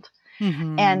aren't told,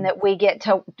 and that we get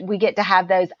to have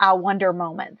those I wonder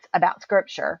moments about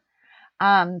scripture.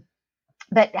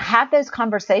 But have those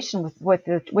conversations with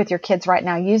your kids right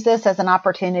now. Use this as an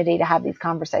opportunity to have these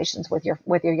conversations with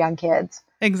your young kids.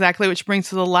 Exactly, which brings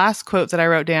to the last quote that I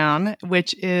wrote down,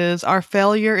 which is, our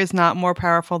failure is not more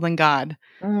powerful than God.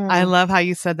 I love how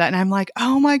you said that. And I'm like,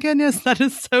 oh my goodness, that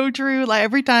is so true. Like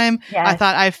every time I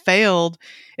thought I failed,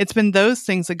 it's been those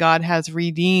things that God has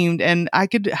redeemed, and I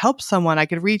could help someone. I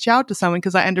could reach out to someone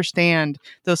because I understand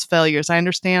those failures. I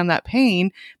understand that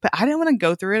pain, but I didn't want to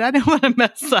go through it. I didn't want to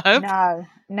mess up.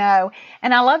 No.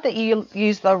 And I love that you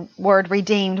use the word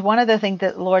redeemed. One of the things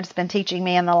that the Lord's been teaching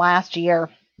me in the last year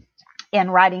in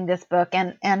writing this book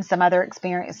and some other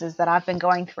experiences that I've been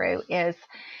going through is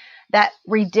that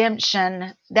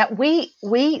redemption, that we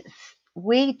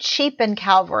cheapen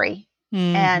Calvary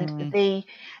and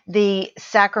the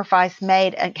sacrifice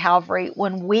made at Calvary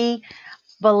when we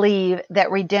believe that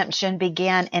redemption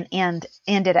began and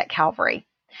ended at Calvary.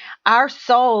 Our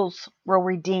souls were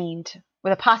redeemed,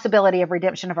 with a possibility of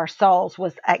redemption of our souls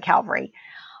was at Calvary,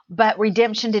 but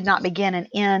redemption did not begin and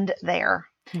end there.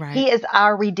 Right. He is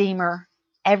our Redeemer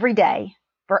every day,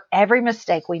 for every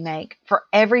mistake we make, for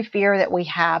every fear that we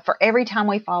have, for every time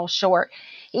we fall short.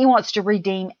 He wants to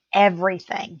redeem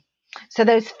everything. So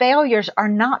those failures are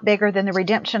not bigger than the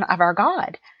redemption of our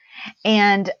God.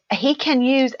 And he can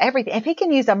use everything. If he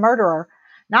can use a murderer,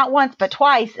 not once but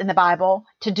twice in the Bible,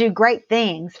 to do great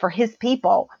things for his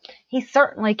people, he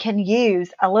certainly can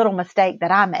use a little mistake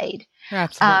that I made.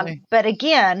 Absolutely. But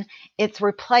again, it's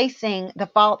replacing the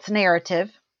false narrative,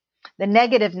 the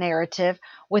negative narrative,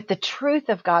 with the truth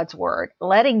of God's word,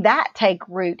 letting that take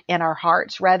root in our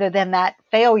hearts rather than that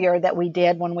failure that we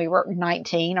did when we were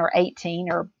 19 or 18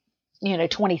 or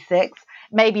 26,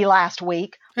 maybe last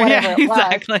week, whatever it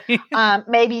was,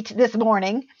 maybe this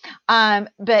morning.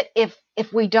 But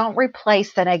if we don't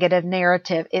replace the negative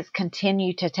narrative, it's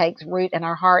continue to take root in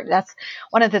our heart. That's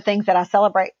one of the things that I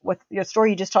celebrate with your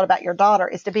story you just told about your daughter,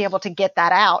 is to be able to get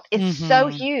that out. It's so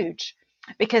huge,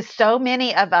 because so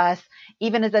many of us,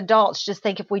 even as adults, just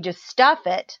think if we just stuff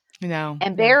it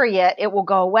and bury it, it will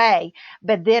go away.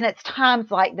 But then it's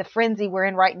times like the frenzy we're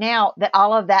in right now that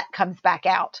all of that comes back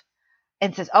out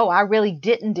and says, oh, I really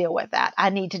didn't deal with that. I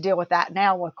need to deal with that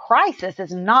now. With crisis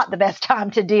is not the best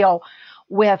time to deal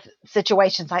with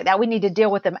situations like that. We need to deal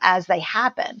with them as they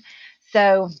happen.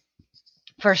 So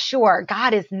for sure,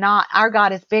 our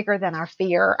God is bigger than our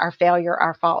fear, our failure,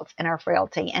 our faults, and our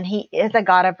frailty. And he is a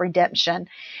God of redemption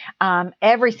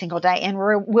every single day, and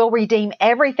will redeem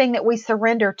everything that we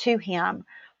surrender to him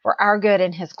for our good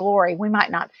and his glory. We might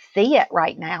not see it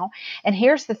right now. And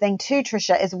here's the thing too,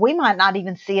 Tricia, is we might not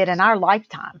even see it in our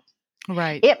lifetime.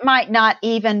 Right. It might not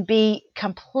even be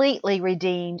completely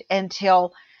redeemed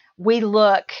until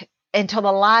the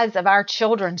lives of our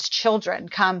children's children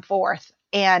come forth,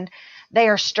 and they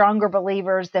are stronger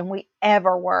believers than we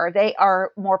ever were. They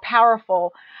are more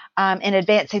powerful in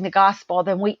advancing the gospel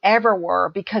than we ever were,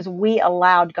 because we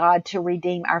allowed God to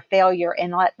redeem our failure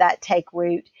and let that take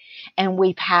root. And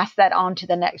we pass that on to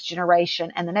the next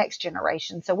generation and the next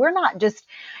generation. So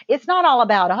it's not all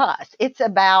about us. It's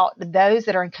about those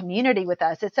that are in community with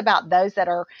us. It's about those that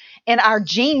are in our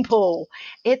gene pool.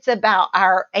 It's about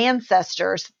our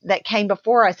ancestors that came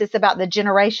before us. It's about the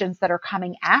generations that are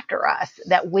coming after us,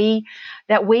 that we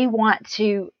want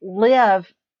to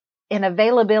live in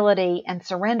availability and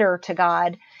surrender to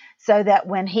God, so that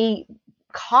when he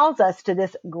calls us to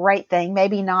this great thing,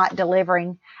 maybe not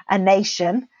delivering a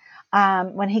nation,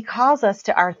 when he calls us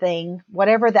to our thing,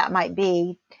 whatever that might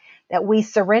be, that we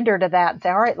surrender to that and say,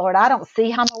 all right, Lord, I don't see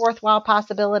how I'm a worthwhile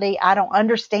possibility. I don't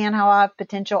understand how I have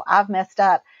potential. I've messed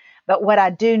up. But what I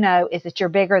do know is that you're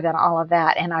bigger than all of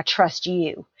that, and I trust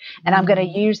you. And I'm going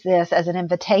to use this as an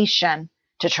invitation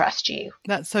to trust you.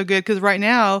 That's so good. Because right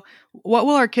now, what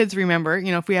will our kids remember?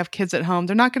 If we have kids at home,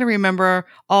 they're not going to remember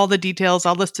all the details,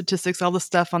 all the statistics, all the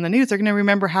stuff on the news. They're going to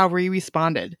remember how we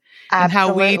responded. Absolutely. And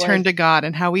how we turned to God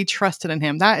and how we trusted in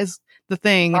him. That is the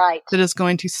thing Right. that is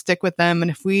going to stick with them. And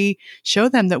if we show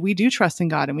them that we do trust in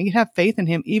God and we have faith in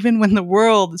him, even when the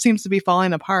world seems to be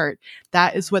falling apart,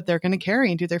 that is what they're going to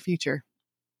carry into their future.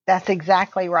 That's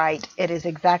exactly right. It is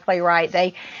exactly right.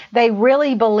 They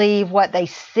really believe what they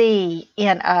see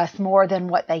in us more than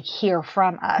what they hear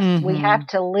from us. Mm-hmm. We have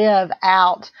to live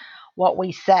out what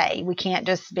we say. We can't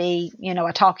just be,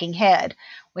 a talking head.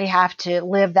 We have to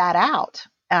live that out.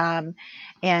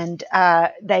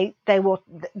 They will.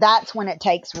 That's when it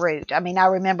takes root. I mean, I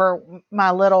remember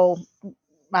my little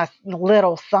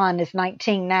son is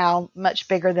 19 now, much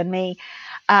bigger than me.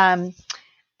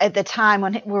 At the time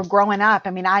when we were growing up, I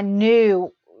mean, I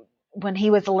knew when he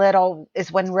was little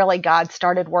is when really God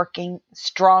started working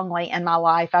strongly in my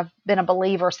life. I've been a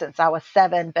believer since I was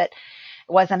 7, but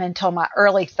it wasn't until my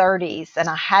early 30s and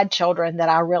I had children that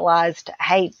I realized,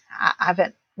 hey, I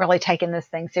haven't really taken this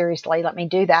thing seriously. Let me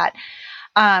do that.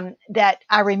 That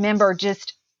I remember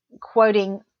just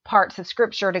quoting parts of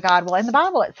scripture to God. Well, in the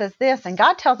Bible, it says this, and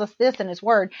God tells us this in his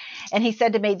word. And he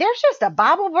said to me, there's just a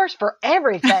Bible verse for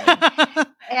everything.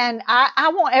 And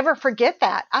I won't ever forget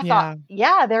that. I thought,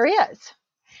 yeah, there is.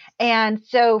 And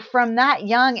so from that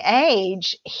young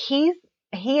age, he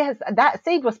has, that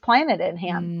seed was planted in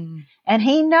him. And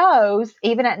he knows,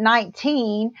 even at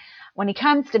 19, when he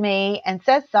comes to me and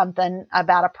says something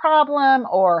about a problem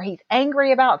or he's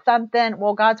angry about something,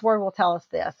 well, God's word will tell us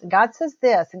this. And God says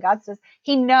this. And God says,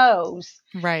 he knows.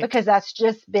 Right. Because that's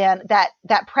just been,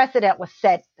 that precedent was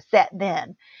set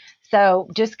then. So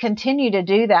just continue to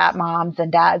do that, moms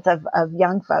and dads of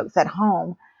young folks at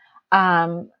home.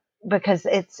 Because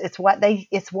it's what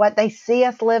they see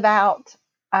us live out,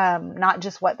 not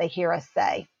just what they hear us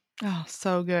say. Oh,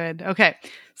 so good. Okay.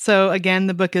 So again,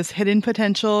 the book is Hidden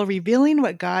Potential, Revealing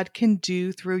What God Can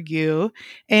Do Through You.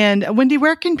 And Wendy,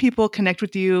 where can people connect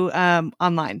with you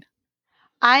online?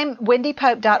 I'm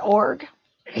wendypope.org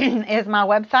is my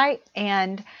website,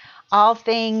 and all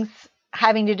things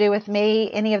having to do with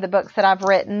me, any of the books that I've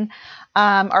written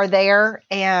are there,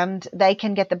 and they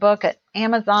can get the book at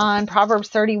Amazon, Proverbs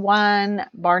 31,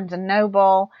 Barnes &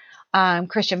 Noble,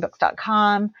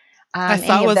 ChristianBooks.com. I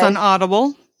saw it was on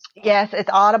Audible. Yes, it's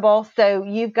Audible. So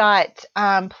you've got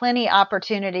plenty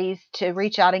opportunities to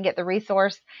reach out and get the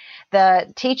resource.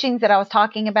 The teachings that I was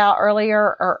talking about earlier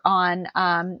are on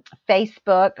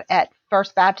Facebook at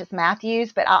First Baptist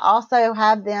Matthews, but I also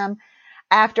have them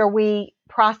after we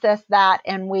process that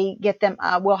and we get them,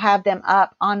 we'll have them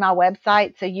up on my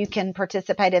website so you can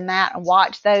participate in that and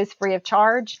watch those free of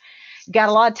charge. Got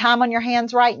a lot of time on your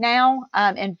hands right now.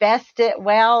 Invest it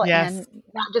well. Yes. And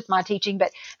not just my teaching,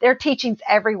 but there are teachings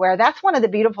everywhere. That's one of the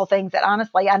beautiful things that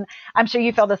honestly, I'm sure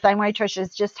you feel the same way, Tricia,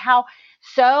 is just how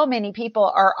so many people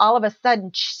are all of a sudden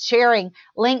sharing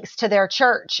links to their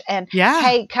church and,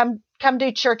 hey, come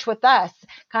do church with us.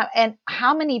 And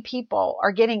how many people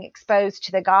are getting exposed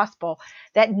to the gospel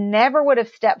that never would have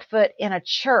stepped foot in a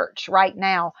church right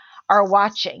now are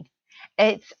watching.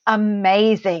 It's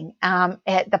amazing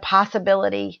at the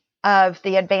possibility of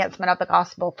the advancement of the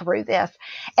gospel through this.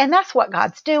 And that's what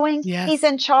God's doing. Yes. He's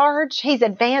in charge. He's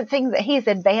advancing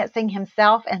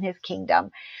himself and his kingdom.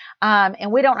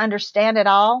 And we don't understand at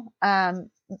all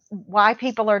why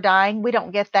people are dying. We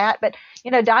don't get that. But,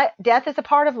 death is a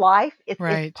part of life.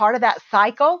 It's part of that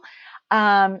cycle.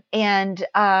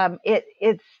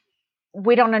 It's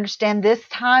we don't understand this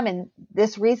time and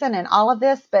this reason and all of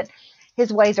this, but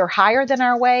his ways are higher than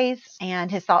our ways, and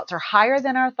his thoughts are higher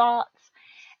than our thoughts.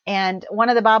 And one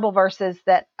of the Bible verses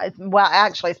that, well,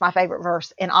 actually it's my favorite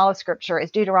verse in all of scripture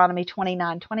is Deuteronomy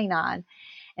 29:29.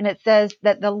 And it says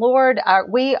that the Lord our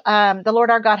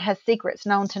God has secrets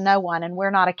known to no one, and we're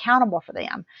not accountable for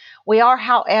them. We are,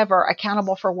 however,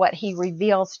 accountable for what he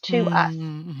reveals to us.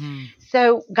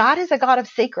 So God is a God of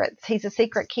secrets. He's a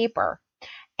secret keeper,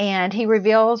 and he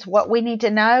reveals what we need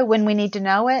to know when we need to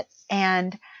know it.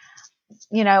 And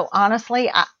honestly,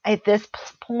 at this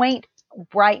point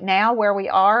right now where we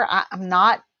are, I'm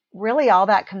not really all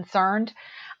that concerned.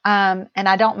 And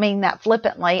I don't mean that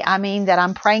flippantly. I mean that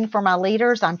I'm praying for my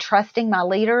leaders. I'm trusting my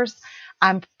leaders.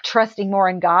 I'm trusting more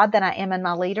in God than I am in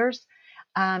my leaders.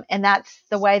 And that's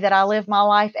the way that I live my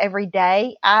life every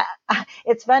day.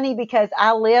 It's funny because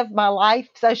I live my life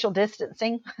social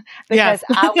distancing because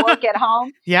I work at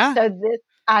home. Yeah. So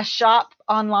I shop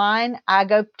online. I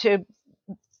go to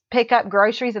pick up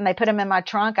groceries and they put them in my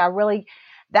trunk.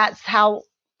 That's how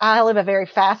I live very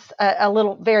fast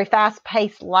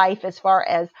paced life as far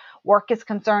as work is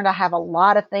concerned. I have a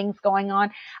lot of things going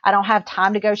on. I don't have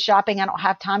time to go shopping. I don't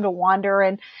have time to wander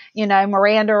and,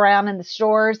 Miranda around in the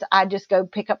stores. I just go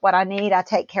pick up what I need. I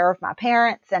take care of my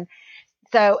parents. And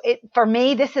So for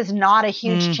me, this is not a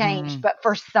huge change, but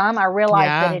for some, I realize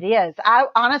that it is. I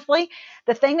honestly,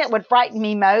 the thing that would frighten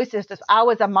me most is if I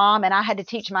was a mom and I had to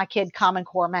teach my kid Common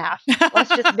Core math. Let's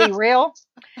just be real.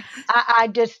 I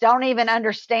just don't even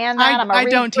understand that. I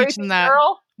don't teach them that.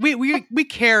 Girl. We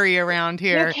carry around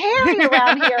here. You carry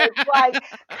around here. It's like,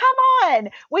 come on.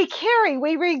 We carry,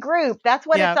 we regroup. That's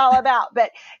what it's all about. But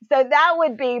so that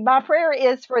would be, my prayer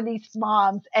is for these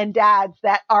moms and dads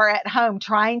that are at home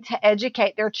trying to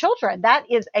educate their children. That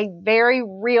is a very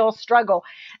real struggle.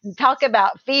 Talk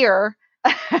about fear.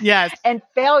 Yes. And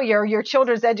failure. Your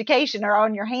children's education are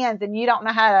on your hands and you don't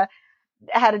know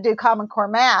how to do Common Core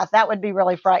math. That would be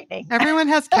really frightening. Everyone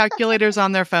has calculators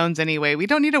on their phones anyway. We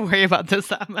don't need to worry about this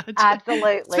that much.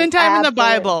 Absolutely. Spend time in the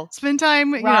Bible. Spend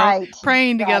time, you know,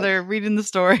 praying together, reading the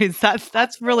stories.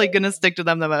 That's really going to stick to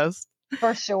them the most.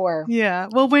 For sure. Yeah.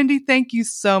 Well, Wendy, thank you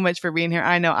so much for being here.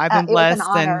 I know I've been blessed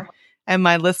and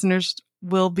my listeners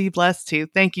will be blessed too.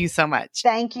 Thank you so much.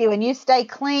 Thank you. And you stay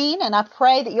clean. And I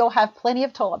pray that you'll have plenty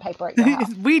of toilet paper at your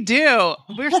house. We do.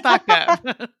 We're stocked up.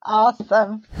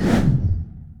 Awesome.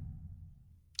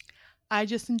 I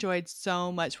just enjoyed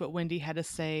so much what Wendy had to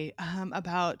say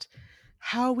about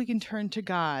how we can turn to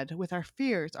God with our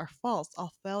fears, our faults,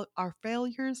 our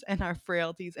failures, and our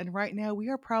frailties. And right now we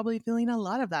are probably feeling a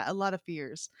lot of that, a lot of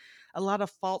fears, a lot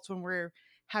of faults when we're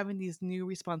having these new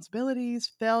responsibilities,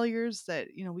 failures that,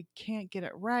 you know, we can't get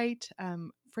it right,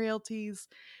 frailties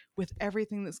with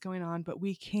everything that's going on, but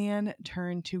we can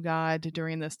turn to God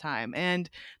during this time. And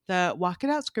the Walk It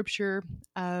Out scripture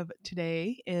of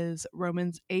today is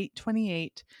Romans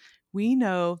 8:28. We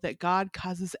know that God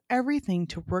causes everything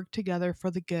to work together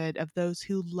for the good of those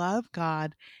who love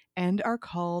God and are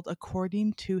called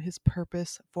according to his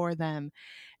purpose for them.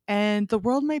 And the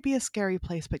world might be a scary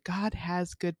place, but God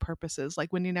has good purposes.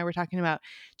 Like Wendy and I were talking about,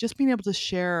 just being able to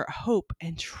share hope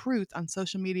and truth on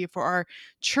social media, for our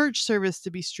church service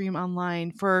to be streamed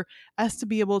online, for us to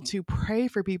be able to pray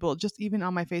for people. Just even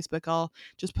on my Facebook, I'll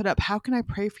just put up, how can I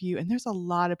pray for you? And there's a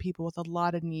lot of people with a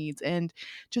lot of needs. And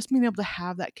just being able to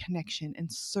have that connection and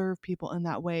serve people in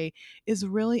that way is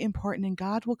really important. And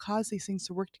God will cause these things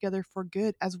to work together for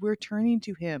good as we're turning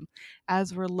to him,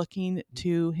 as we're looking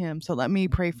to him. So let me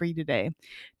pray for you today.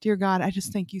 Dear God, I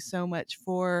just thank you so much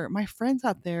for my friends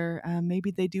out there.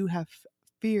 Maybe they do have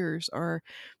fears or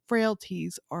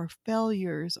frailties or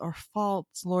failures or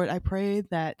faults. Lord, I pray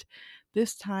that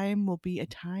this time will be a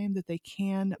time that they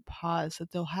can pause,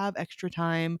 that they'll have extra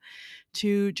time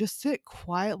to just sit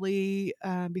quietly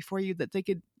before you, that they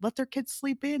could let their kids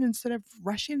sleep in instead of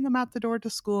rushing them out the door to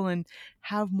school, and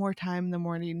have more time in the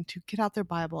morning to get out their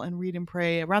Bible and read and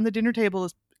pray around the dinner table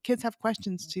as kids have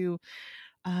questions to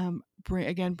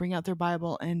bring out their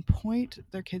Bible and point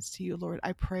their kids to you, Lord.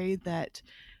 I pray that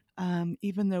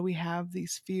even though we have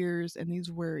these fears and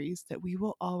these worries, that we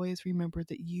will always remember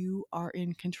that you are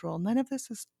in control. None of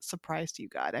this is a surprise to you,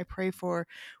 God. I pray for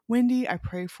Wendy. I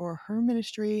pray for her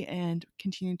ministry and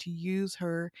continue to use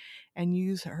her and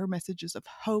use her messages of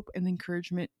hope and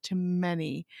encouragement to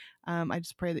many. I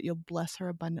just pray that you'll bless her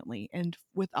abundantly. And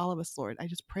with all of us, Lord, I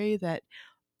just pray that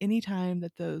anytime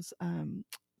that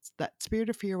that spirit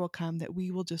of fear will come, that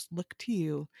we will just look to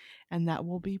you, and that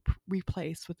will be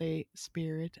replaced with a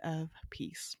spirit of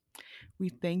peace. We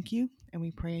thank you and we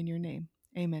pray in your name.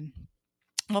 Amen.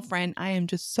 Well, friend, I am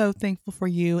just so thankful for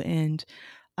you and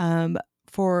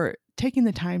for taking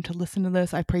the time to listen to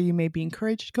this. I pray you may be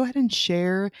encouraged. Go ahead and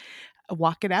share a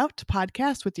Walk It Out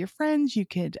podcast with your friends. You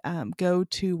could go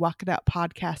to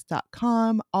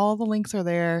walkitoutpodcast.com. All the links are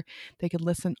there. They could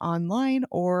listen online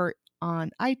or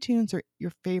on iTunes or your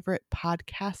favorite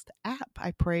podcast app.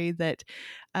 I pray that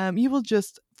you will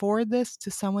just forward this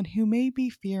to someone who may be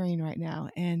fearing right now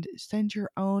and send your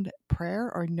own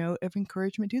prayer or note of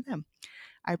encouragement to them.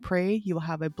 I pray you will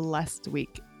have a blessed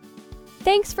week.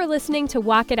 Thanks for listening to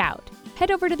Walk It Out. Head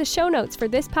over to the show notes for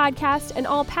this podcast and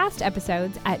all past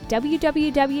episodes at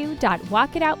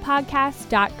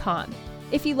www.walkitoutpodcast.com.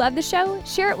 If you love the show,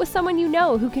 share it with someone you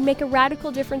know who can make a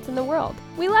radical difference in the world.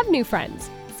 We love new friends.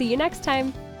 See you next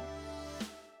time.